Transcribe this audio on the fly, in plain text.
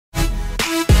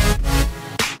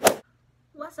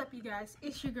What's up, you guys?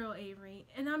 It's your girl Avery,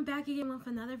 and I'm back again with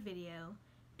another video,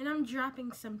 and I'm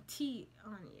dropping some tea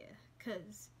on you,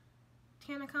 cause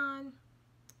TanaCon,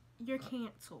 you're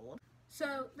canceled.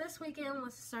 So this weekend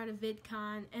was the start of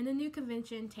VidCon and the new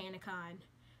convention TanaCon,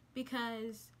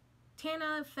 because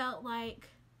Tana felt like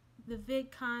the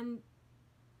VidCon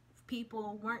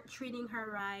people weren't treating her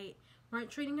right, weren't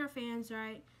treating her fans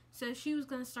right, so she was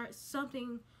gonna start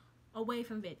something away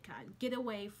from VidCon, get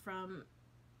away from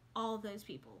all those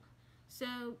people.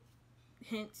 So,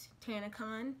 hence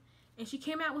TanaCon. And she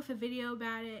came out with a video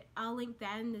about it. I'll link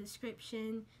that in the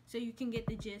description so you can get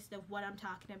the gist of what I'm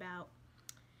talking about.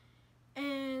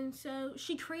 And so,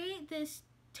 she created this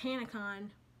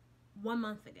TanaCon 1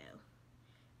 month ago.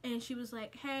 And she was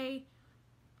like, hey,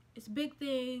 it's a big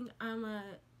thing. I'm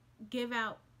gonna give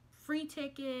out free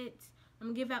tickets. I'm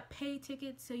gonna give out paid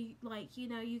tickets so you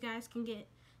guys can get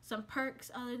some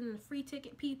perks other than the free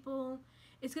ticket people.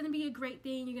 It's going to be a great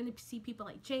thing. You're going to see people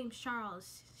like James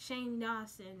Charles, Shane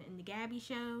Dawson, and the Gabby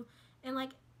Show, and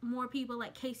like more people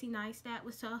like Casey Neistat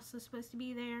was also supposed to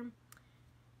be there.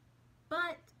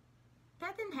 But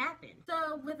that didn't happen.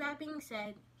 So with that being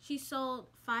said, she sold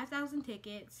 5,000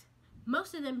 tickets,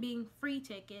 most of them being free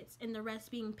tickets and the rest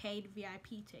being paid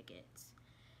VIP tickets.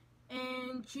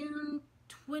 And June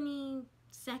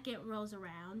 22nd rolls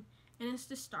around, and it's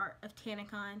the start of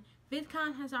TanaCon.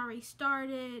 VidCon has already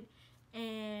started,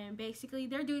 and basically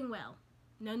they're doing well.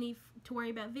 No need to worry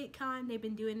about VidCon. They've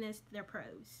been doing this. They're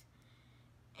pros.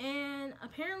 And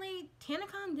apparently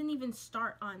TanaCon didn't even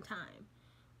start on time.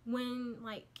 When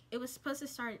it was supposed to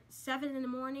start at 7 in the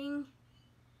morning,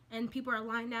 and people are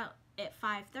lined out at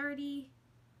 5:30.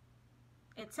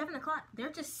 At 7 o'clock,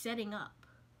 they're just setting up.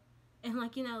 And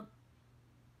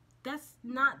that's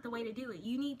not the way to do it.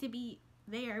 You need to be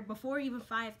there before even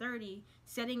 5:30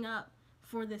 setting up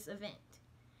for this event.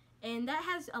 And that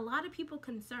has a lot of people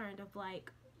concerned of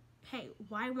hey,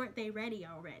 why weren't they ready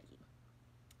already?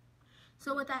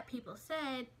 So with that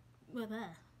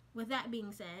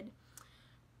being said,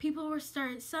 people were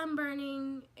started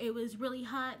sunburning. It was really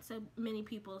hot, so many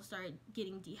people started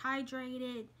getting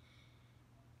dehydrated.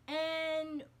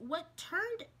 And what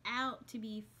turned out to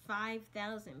be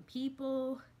 5,000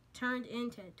 people turned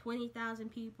into 20,000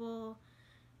 people,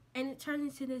 and it turned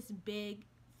into this big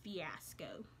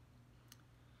fiasco.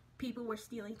 People were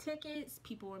stealing tickets,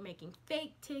 people were making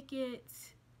fake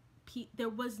tickets, there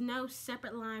was no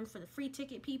separate line for the free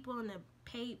ticket people and the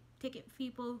paid ticket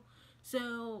people,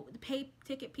 so the paid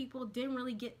ticket people didn't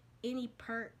really get any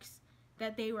perks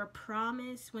that they were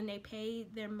promised when they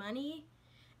paid their money.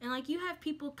 And you have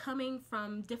people coming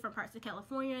from different parts of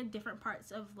California, different parts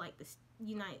of the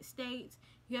United States,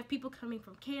 you have people coming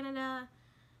from Canada,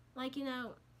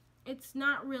 it's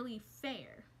not really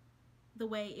fair the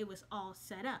way it was all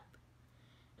set up.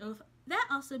 And with that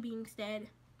also being said,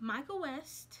 Michael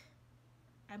West,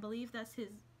 I believe that's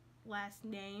his last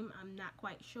name, I'm not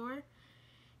quite sure,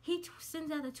 he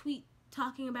sends out a tweet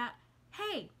talking about,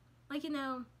 hey,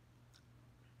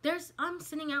 I'm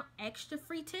sending out extra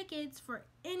free tickets for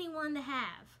anyone to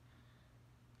have.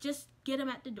 Just get them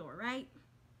at the door, right?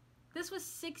 This was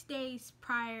 6 days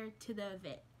prior to the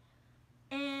event.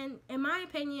 And in my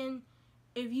opinion,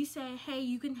 if you say, hey,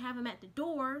 you can have them at the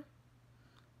door,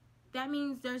 that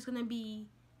means there's going to be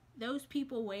those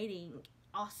people waiting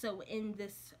also in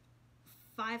this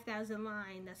 5,000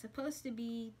 line that's supposed to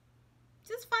be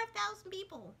just 5,000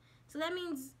 people. So that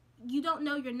means you don't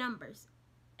know your numbers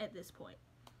at this point.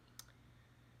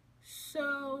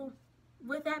 So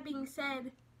with that being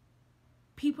said,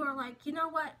 people are like, you know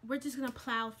what? We're just going to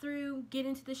plow through, get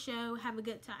into the show, have a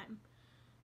good time.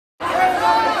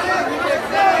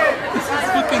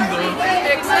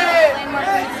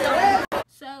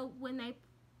 So when they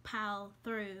pile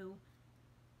through,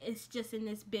 it's just in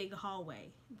this big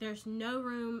hallway. There's no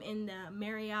room in the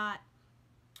Marriott,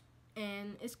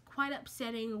 and it's quite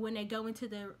upsetting when they go into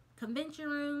the convention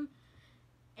room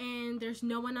and there's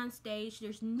no one on stage,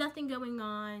 there's nothing going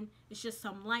on, it's just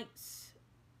some lights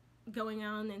going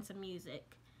on and some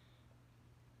music.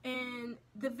 And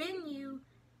the venue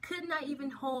could not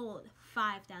even hold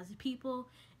 5,000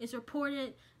 people. It's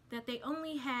reported that they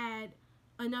only had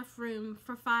enough room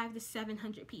for 500 to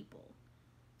 700 people.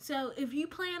 So if you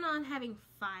plan on having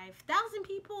 5,000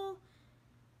 people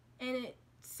and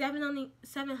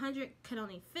 700 could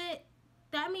only fit,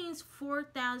 that means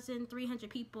 4,300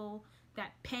 people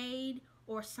that paid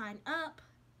or signed up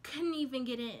couldn't even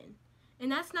get in.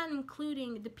 And that's not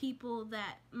including the people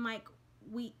that Mike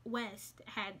West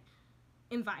had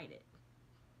invited.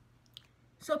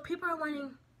 So people are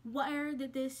wondering, where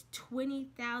did this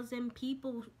 20,000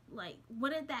 people,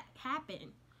 what did that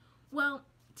happen? Well,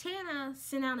 Tana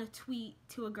sent out a tweet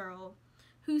to a girl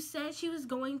who said she was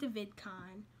going to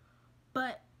VidCon,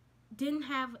 but didn't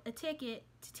have a ticket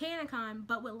to TanaCon,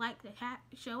 but would like to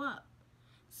show up.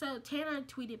 So Tana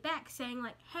tweeted back saying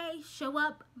like, hey, show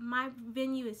up, my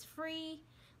venue is free,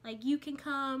 like you can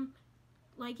come,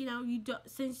 like, you know, you don't,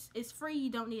 since it's free, you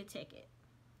don't need a ticket.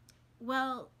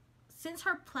 Well, since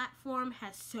her platform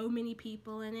has so many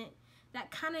people in it, that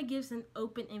kind of gives an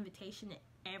open invitation to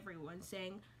everyone,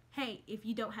 saying, hey, if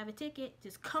you don't have a ticket,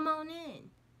 just come on in.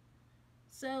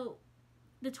 So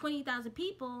the 20,000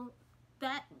 people,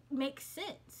 that makes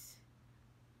sense.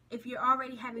 If you're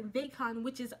already having VidCon,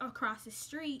 which is across the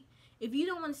street, if you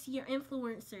don't want to see your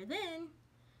influencer then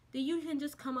you can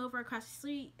just come over across the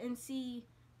street and see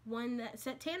one that's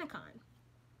at TanaCon.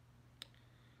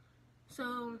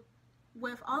 So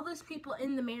with all those people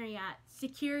in the Marriott,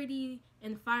 security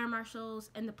and the fire marshals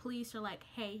and the police are like,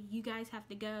 hey, you guys have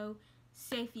to go,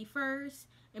 safety first.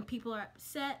 And people are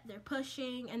upset, they're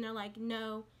pushing, and they're like,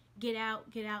 no, get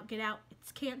out, get out, get out.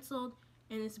 It's canceled,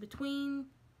 and it's between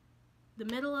the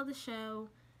middle of the show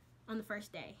on the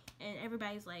first day. And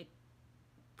everybody's like,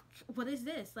 what is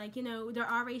this? Like, you know, they're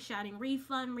already shouting,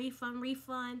 refund, refund,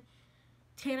 refund.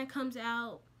 Tana comes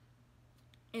out,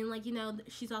 and like, you know,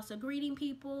 she's also greeting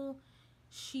people.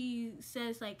 She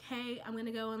says like, hey, I'm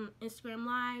gonna go on Instagram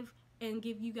Live and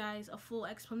give you guys a full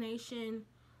explanation,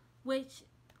 which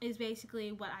is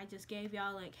basically what I just gave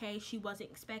y'all. Like, hey, she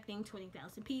wasn't expecting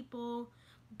 20,000 people,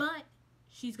 but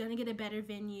she's gonna get a better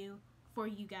venue for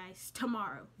you guys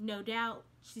tomorrow, no doubt.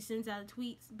 She sends out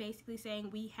tweets basically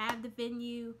saying we have the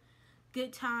venue,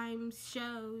 Good Times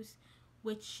shows,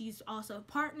 which she's also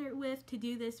partnered with to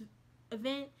do this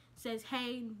event, says,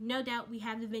 hey, no doubt we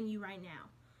have the venue right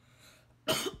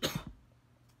now.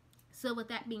 So with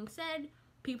that being said,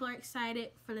 people are excited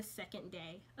for the second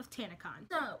day of TanaCon.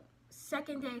 So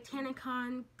second day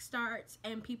TanaCon starts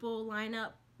and people line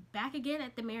up back again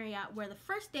at the Marriott where the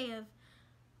first day of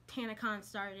TanaCon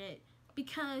started,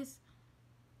 because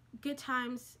Good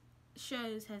Times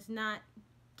shows has not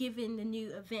given the new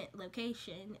event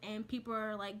location, and people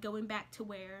are like going back to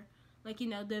where, like, you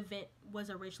know, the event was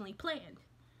originally planned.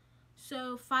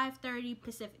 So 5:30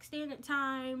 Pacific Standard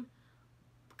Time,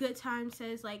 Good Times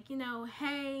says like, you know,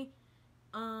 hey,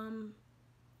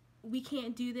 we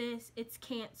can't do this, it's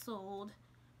canceled,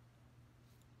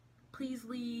 please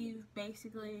leave,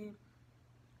 basically,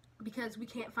 because we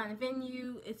can't find a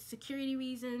venue, it's security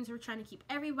reasons, we're trying to keep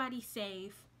everybody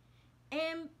safe.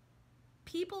 And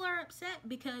people are upset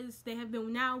because they have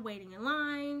been now waiting in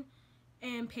line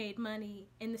and paid money,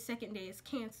 and the second day is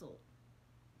canceled.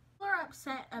 People are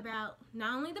upset about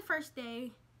not only the first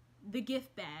day, the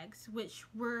gift bags, which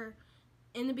were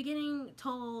in the beginning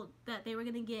told that they were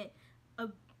going to get a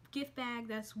gift bag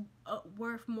that's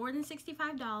worth more than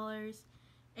 $65,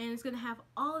 and it's going to have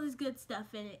all this good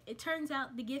stuff in it. It turns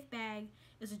out the gift bag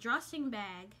is a drawstring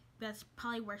bag that's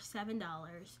probably worth $7,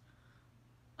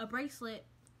 a bracelet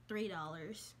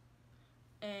 $3,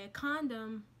 a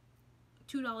condom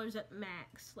 $2 at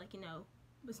max, like, you know,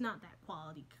 it's not that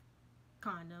quality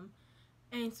condom,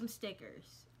 and some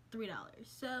stickers $3.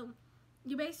 So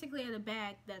you're basically at a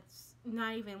bag that's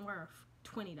not even worth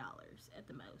 $20 at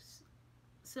the most.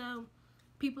 So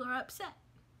people are upset.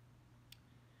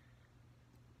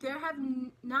 There have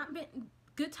not been,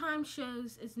 Good Time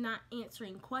shows is not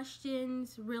answering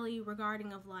questions really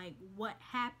regarding of like what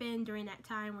happened during that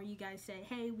time where you guys said,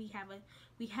 hey, we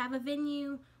have a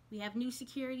venue, we have new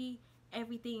security,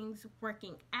 everything's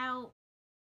working out.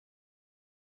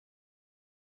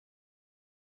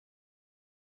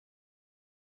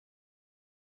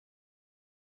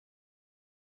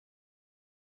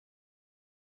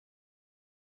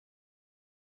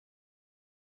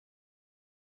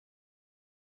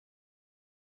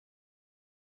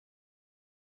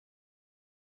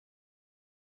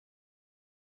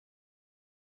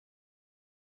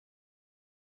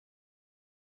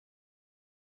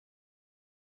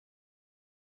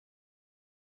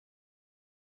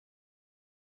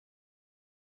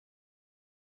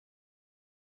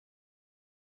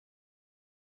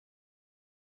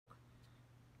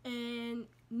 And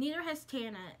neither has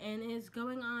Tana, and is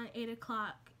going on 8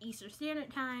 o'clock Eastern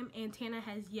Standard Time, and Tana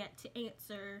has yet to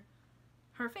answer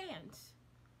her fans.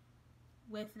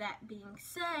 With that being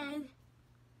said,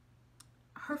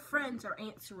 her friends are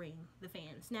answering the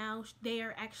fans. Now they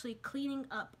are actually cleaning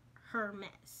up her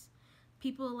mess.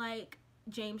 People like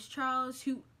James Charles,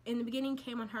 who in the beginning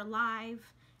came on her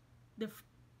live the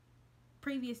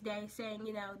previous day saying,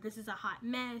 you know, this is a hot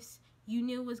mess. You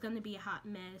knew it was going to be a hot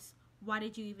mess. Why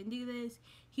did you even do this?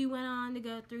 He went on to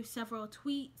go through several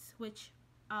tweets, which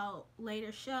I'll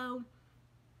later show.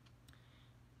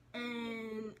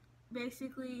 and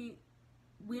basically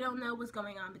we don't know what's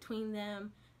going on between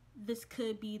them. This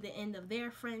could be the end of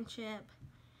their friendship.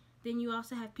 Then you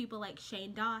also have people like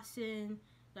Shane Dawson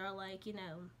that are like, you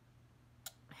know,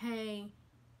 hey,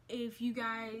 if you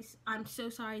guys, I'm so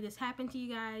sorry this happened to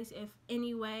you guys. If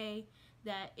any way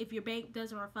that if your bank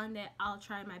doesn't refund it, I'll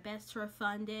try my best to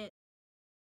refund it.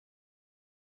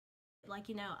 Like,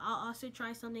 you know, I'll also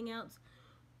try something else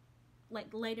like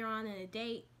later on in a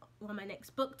date on my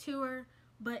next book tour,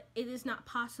 but it is not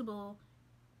possible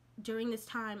during this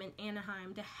time in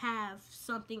Anaheim to have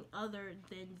something other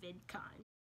than VidCon.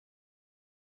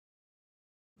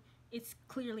 It's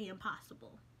clearly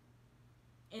impossible.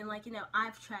 And like, you know,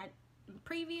 I've tried in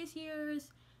previous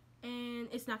years and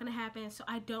it's not going to happen, so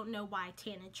I don't know why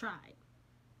Tana tried.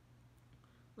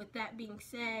 With that being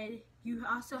said, you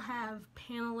also have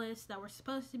panelists that were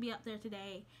supposed to be up there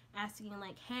today asking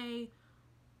like, hey,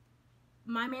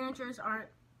 my managers aren't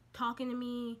talking to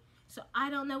me, so I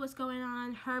don't know what's going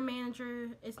on. Her manager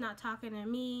is not talking to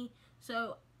me,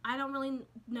 so I don't really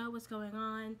know what's going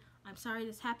on. I'm sorry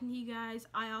this happened to you guys.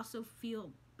 I also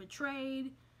feel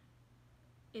betrayed.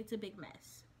 It's a big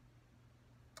mess.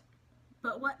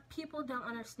 But what people don't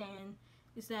understand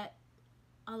is that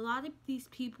a lot of these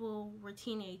people were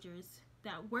teenagers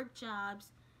that worked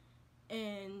jobs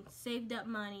and saved up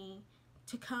money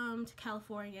to come to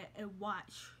California and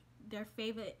watch their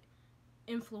favorite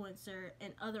influencer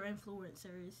and other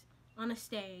influencers on a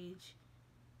stage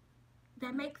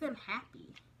that make them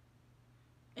happy.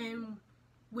 And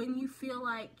when you feel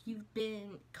like you've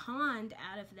been conned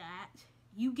out of that,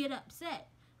 you get upset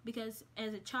because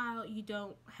as a child you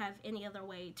don't have any other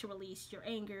way to release your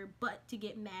anger but to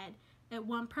get mad at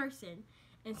one person.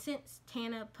 And since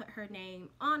Tana put her name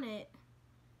on it,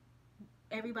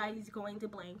 everybody's going to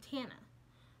blame Tana.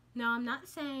 Now, I'm not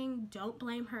saying don't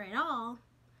blame her at all.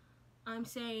 I'm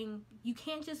saying you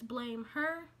can't just blame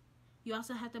her. You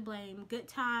also have to blame Good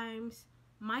Times,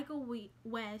 Michael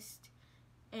West,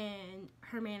 and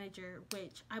her manager,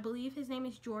 which I believe his name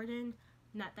is Jordan.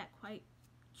 Not that quite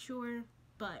sure,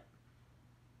 but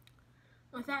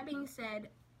with that being said,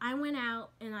 I went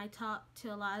out and I talked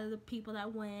to a lot of the people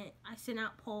that went. I sent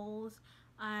out polls.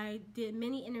 I did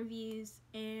many interviews,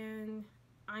 and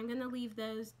I'm gonna leave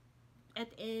those at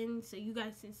the end so you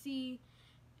guys can see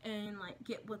and like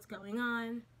get what's going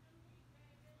on.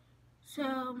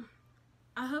 So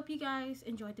I hope you guys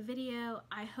enjoyed the video.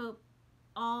 I hope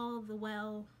all the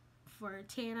well for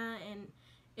Tana, and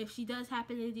if she does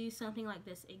happen to do something like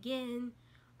this again,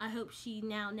 I hope she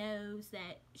now knows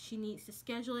that she needs to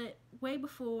schedule it way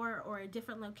before or a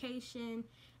different location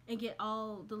and get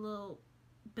all the little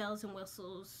bells and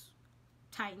whistles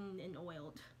tightened and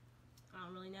oiled. I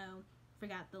don't really know.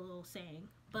 Forgot the little saying.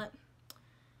 But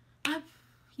if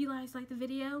you guys like the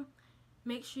video,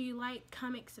 make sure you like,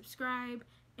 comment, subscribe,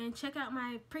 and check out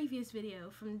my previous video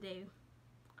from the day,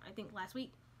 I think last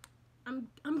week.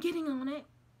 I'm getting on it.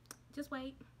 Just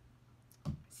wait.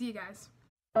 See you guys.